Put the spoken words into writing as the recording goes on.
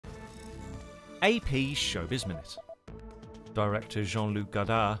AP's ShowBiz Minute. Director Jean-Luc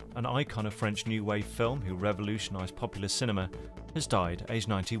Godard, an icon of French New Wave film who revolutionized popular cinema, has died aged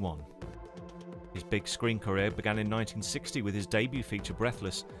 91. His big screen career began in 1960 with his debut feature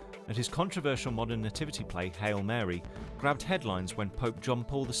Breathless, and his controversial modern nativity play Hail Mary grabbed headlines when Pope John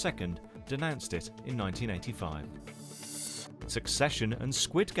Paul II denounced it in 1985. Succession and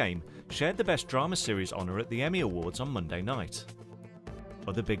Squid Game shared the Best Drama Series honour at the Emmy Awards on Monday night.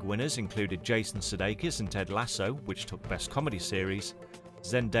 Other big winners included Jason Sudeikis and Ted Lasso, which took Best Comedy Series,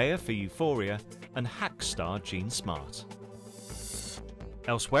 Zendaya for Euphoria, and Hack star Jean Smart.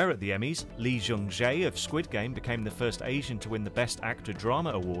 Elsewhere at the Emmys, Lee Jung-jae of Squid Game became the first Asian to win the Best Actor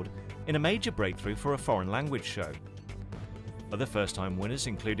Drama Award in a major breakthrough for a foreign language show. Other first-time winners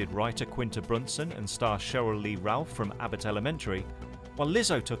included writer Quinta Brunson and star Cheryl Lee Ralph from Abbott Elementary, while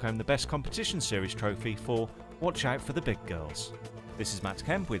Lizzo took home the Best Competition Series trophy for Watch Out for the Big Girls. This is Matt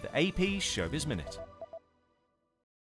Kemp with AP's ShowBiz Minute.